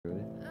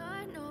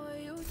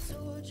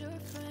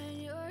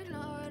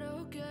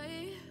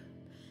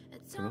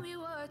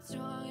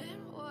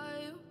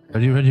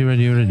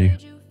Ready.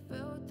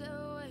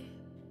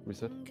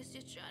 Reset.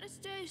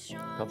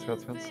 Ganz.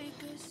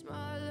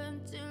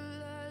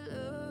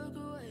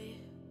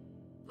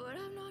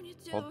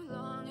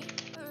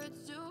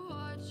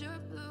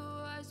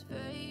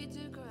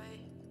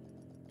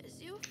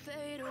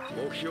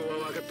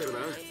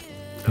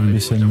 Ein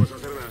bisschen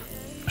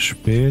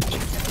spät.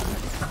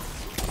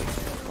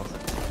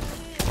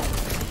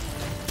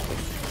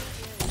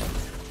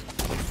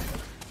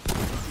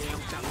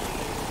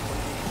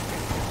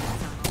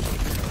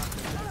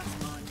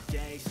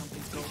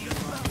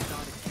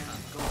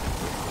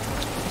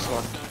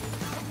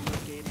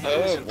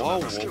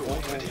 Wow.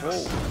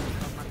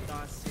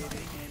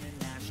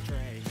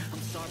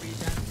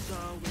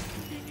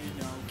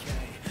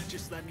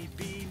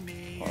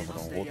 Also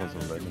noch roter so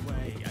weg.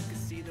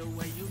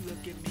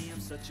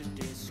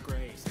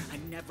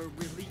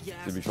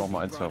 Nehme ich auch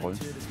mal 1, 2 Rollen.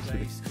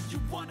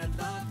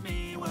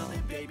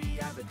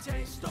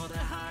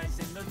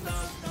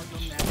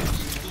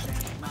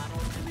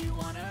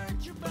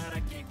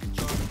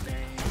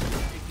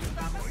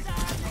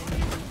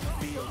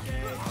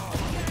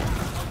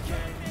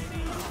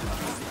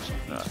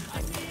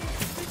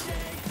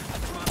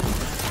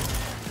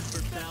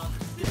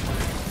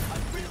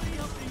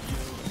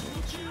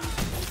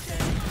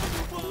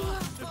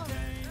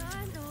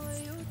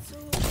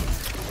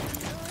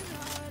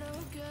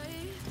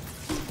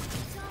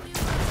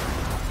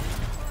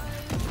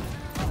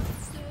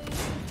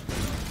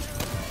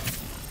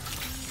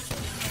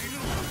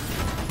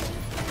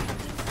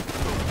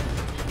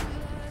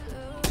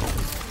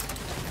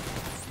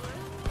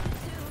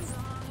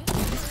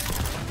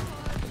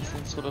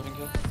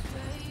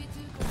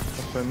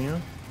 Was bei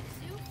mir?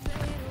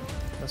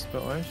 Was bei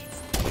euch?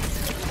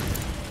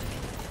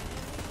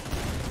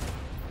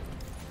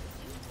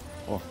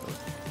 Oh.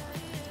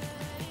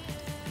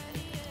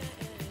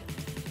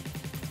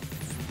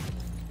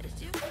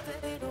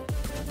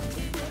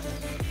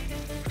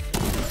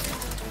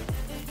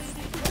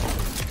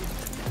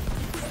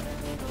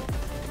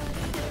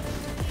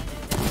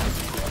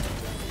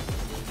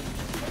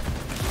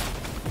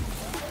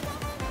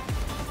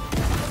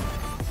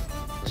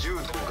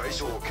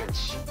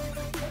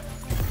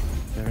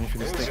 Ja, wenn ich für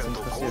das Deck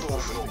sind passiert, ist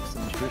das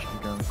nicht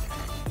durchgegangen.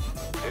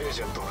 Das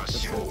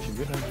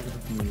aktiviert haben wir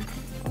gedacht, nee.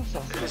 Das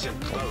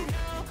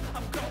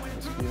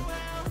Spiel.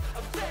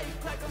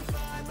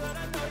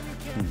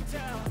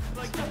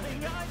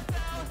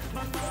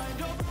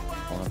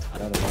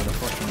 Ja, da war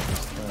davor schon noch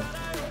was da.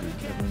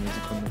 Ich habe nur eine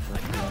Sekunde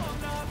verstanden.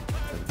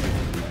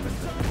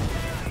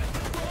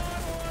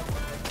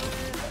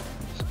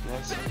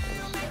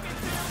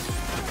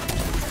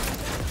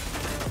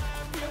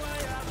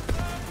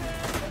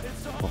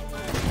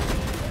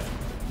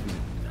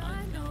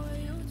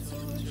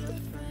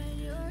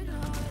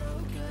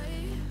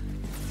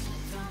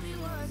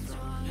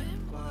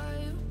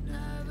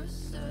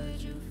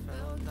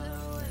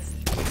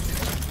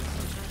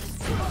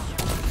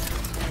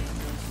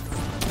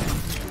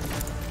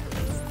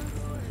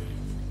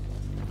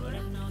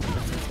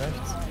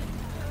 Rechts.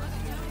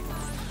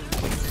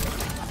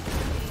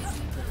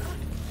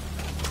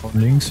 Und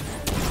links.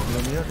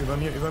 Über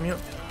mir.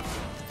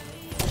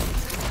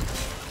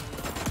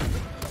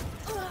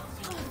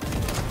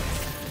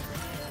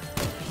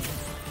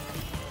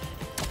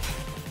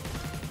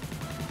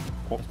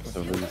 Oh, das ist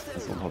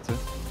unter 10.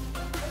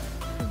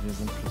 Wir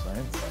sind +1.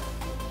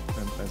 Wir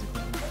haben 3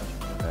 Sekunden.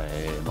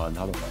 Hey, Mann,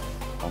 hallo.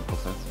 Warum +1?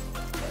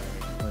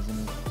 Weiß ich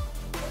nicht.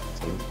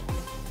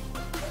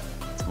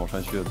 Jetzt sind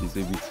wahrscheinlich wieder die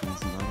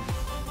Sebi-Zinsen an.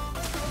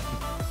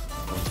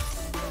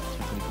 Ich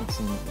hoffe, die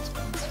funktionieren jetzt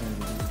bei uns wieder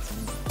die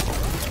Zinsen.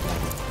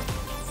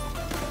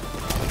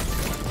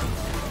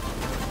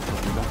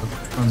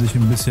 An sich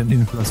ein bisschen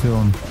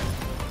Inflation.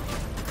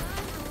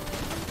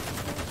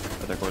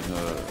 Ja, der goldene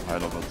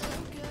Heiler wird.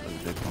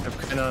 Ich habe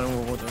keine Ahnung,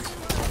 wo rot ist.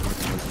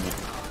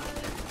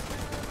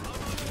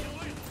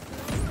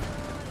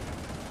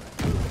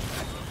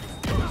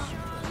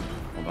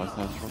 Und da ist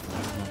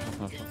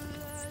noch Shot.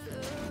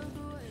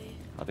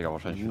 Hat Digga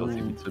wahrscheinlich wieder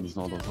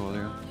Sebi-Zinsen oder so,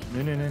 Digga.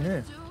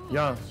 Nee.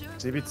 Ja,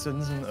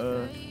 Sebi-Zinsen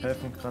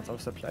helfen gerade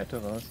aus der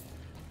Pleite raus.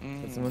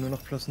 Jetzt sind wir nur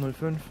noch plus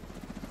 0,5.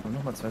 Und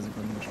nochmal 2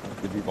 Sekunden gespart.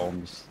 Sebi, warum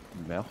nicht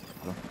mehr?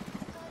 Oder?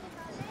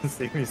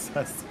 Sebi ist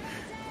das.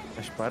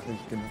 Er spart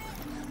nicht genug.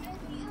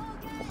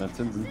 Auf mehr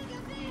Zinsen.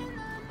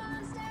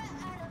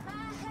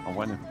 Auf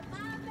eine.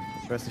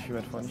 Ich weiß nicht, wie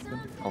weit vorne ich bin.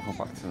 Kauf auf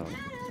Aktien, oder?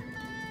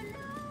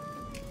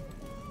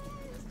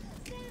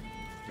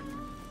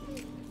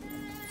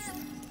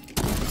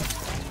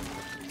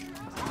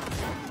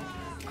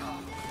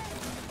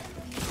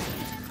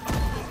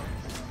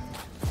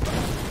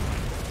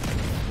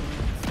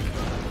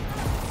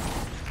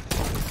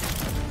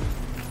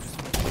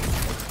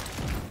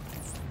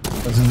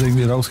 Da sind sie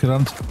irgendwie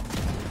rausgerannt.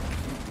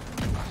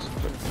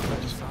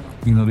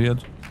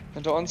 Ignoriert.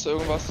 Hinter uns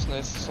irgendwas? Ne,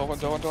 es ist auch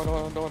dauernd.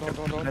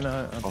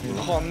 Einer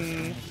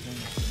Komm.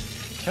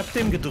 Ich hab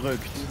dem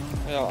gedrückt.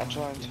 Ja,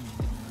 anscheinend.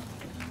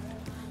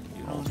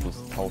 Oh, plus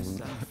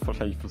 1000.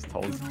 Wahrscheinlich plus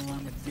 1000.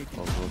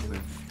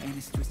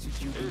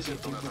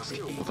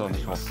 Oder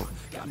nicht rausgucken.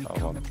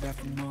 Aber.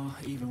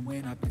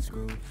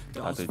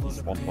 Also die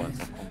Spawnpoints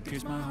noch kommen.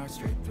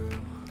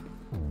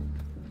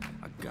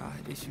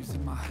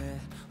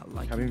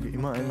 Ich habe irgendwie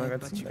immer ein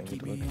Magazin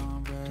eingedrückt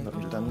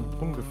und dann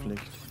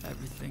umgeflickt.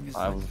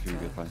 Ah, so viel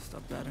geht rein.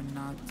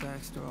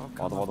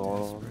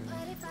 Warte.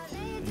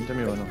 Hinter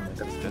mir war noch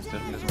eins.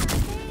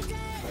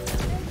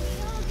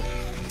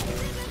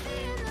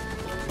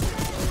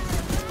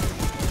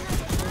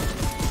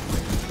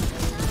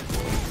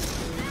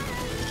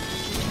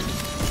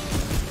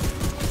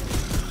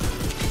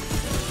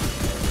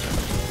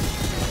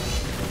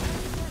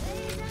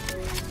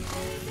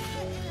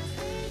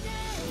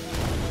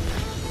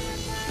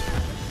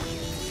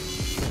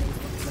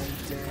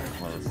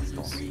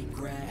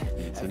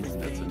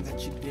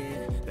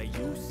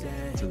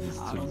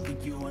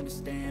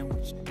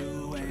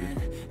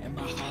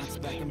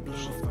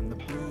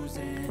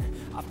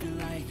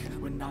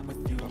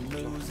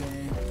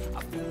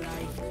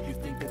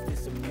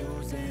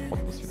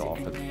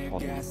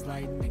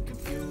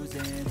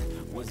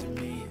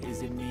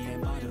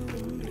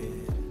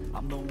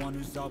 I'm the one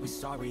who's always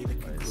sorry, the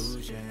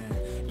conclusion.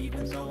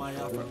 Even though I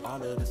offer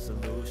all of the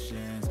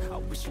solutions, I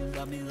wish you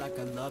loved me like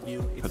I love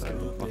you. It's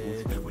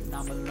stupid. When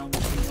I'm alone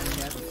with you, I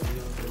never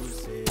feel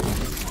lucid.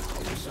 I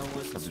wish I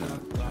was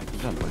stuck like you.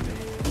 I'm with you.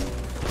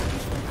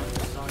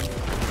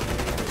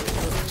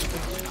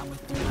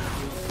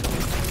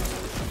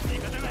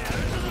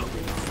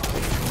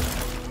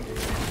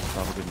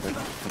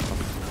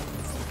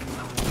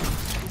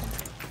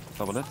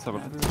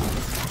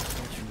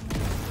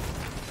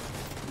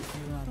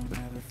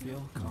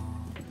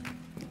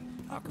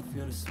 I can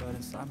feel the sweat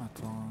inside my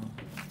palm.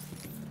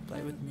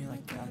 Play with me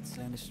like cats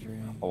and a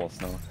string. Oh,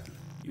 no.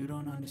 You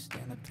don't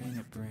understand the pain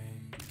it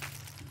brings.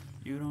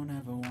 You don't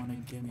ever wanna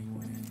give me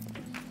wings.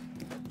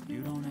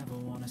 You don't ever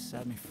wanna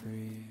set me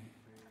free.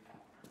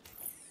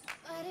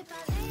 But if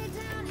I lay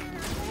down and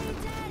I lay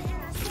dead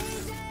and I stay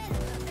dead,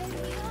 baby,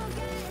 you'll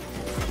get it.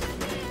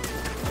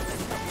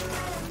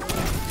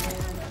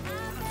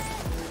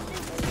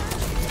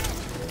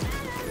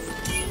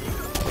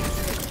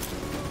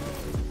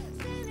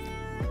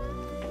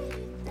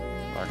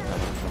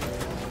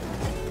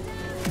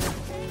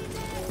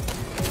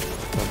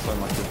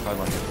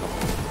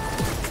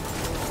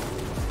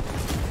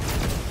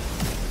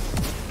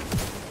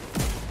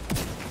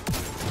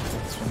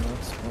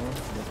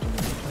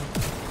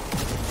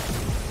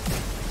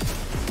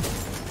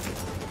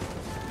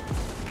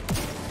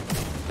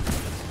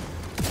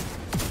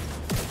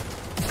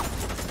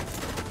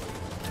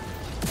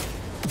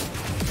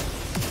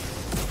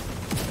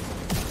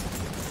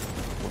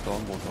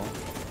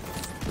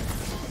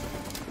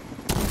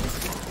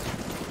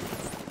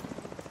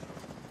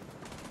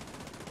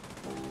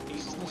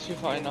 Was hier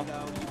für einer?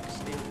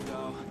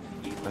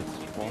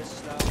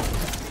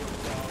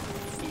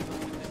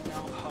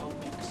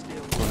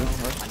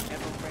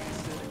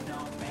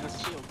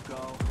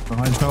 Noch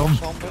ein Schaum.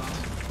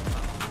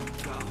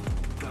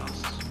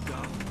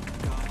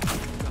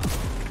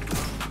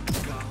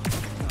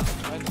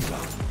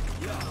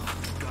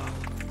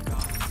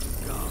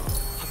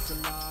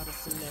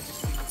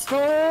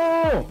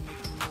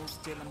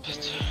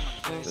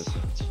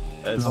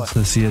 Lass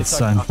es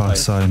jetzt einfach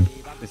sein.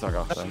 Ich sag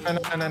 8.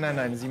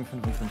 Nein,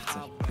 7,55.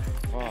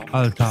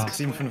 Alter.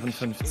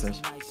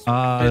 7,55.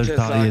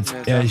 Alter, jetzt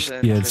echt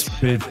jetzt,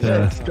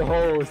 bitte.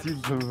 go,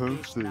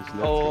 755.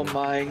 Oh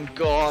mein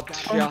Gott,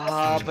 wir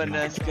haben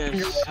es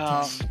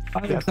geschafft.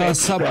 Alter,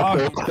 Sub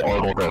 8.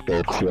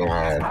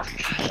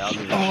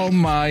 Oh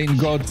mein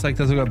Gott, zeigt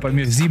das sogar bei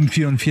mir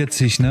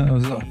 7,44, ne?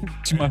 Also,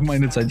 ich mache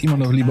meine Zeit immer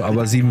noch lieber,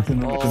 aber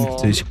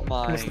 7,55. Oh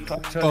mein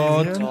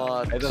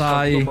Gott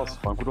sei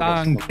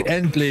Dank,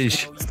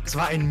 endlich. Es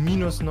war ein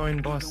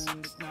 -9 Boss.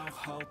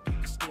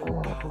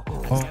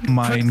 Oh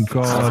mein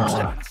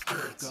Gott.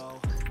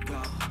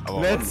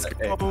 Let's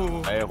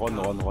go! Ey, Ron,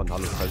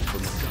 alles falsch.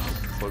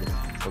 Voll.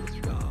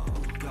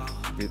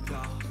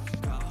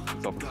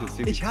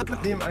 Ich hab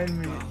mit dem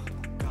einen...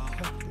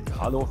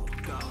 Hallo?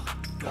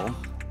 Warum?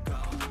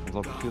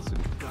 Warum sabotierst du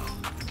dich?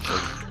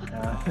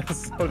 Ja,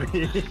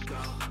 sorry.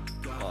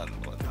 Mann,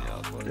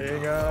 ja,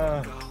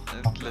 Digga.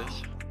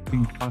 endlich.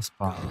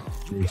 Unfassbar.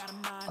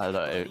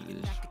 Alter, ey.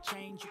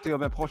 Digga,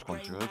 wer braucht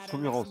Quatsch? Jetzt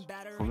kommen wir raus.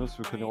 Von mir,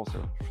 wir können hier raus, ja.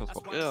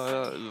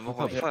 Ja, mach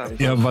mal Feier.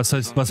 Ja, was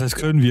heißt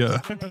können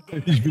wir?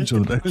 Ich bin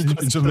schon weg.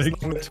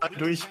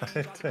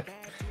 Durchhalten.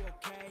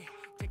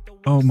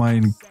 Oh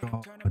mein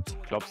Gott.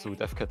 Glaubst du,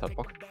 Deathcat hat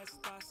Bock?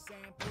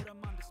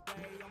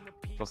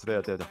 Glaubst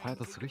du, der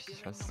feiert das so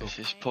richtig, weißt du?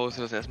 Ich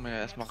poste das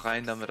erstmal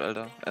rein damit,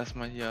 Alter.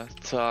 Erstmal hier,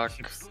 zack.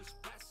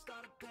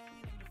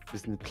 Wir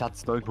sind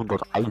Platz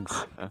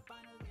 901. Ja?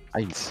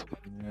 1.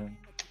 Ja.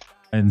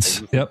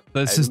 1. Ja,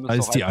 das ist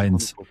die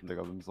 1.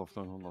 Digga, wir müssen auf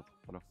 900,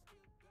 oder?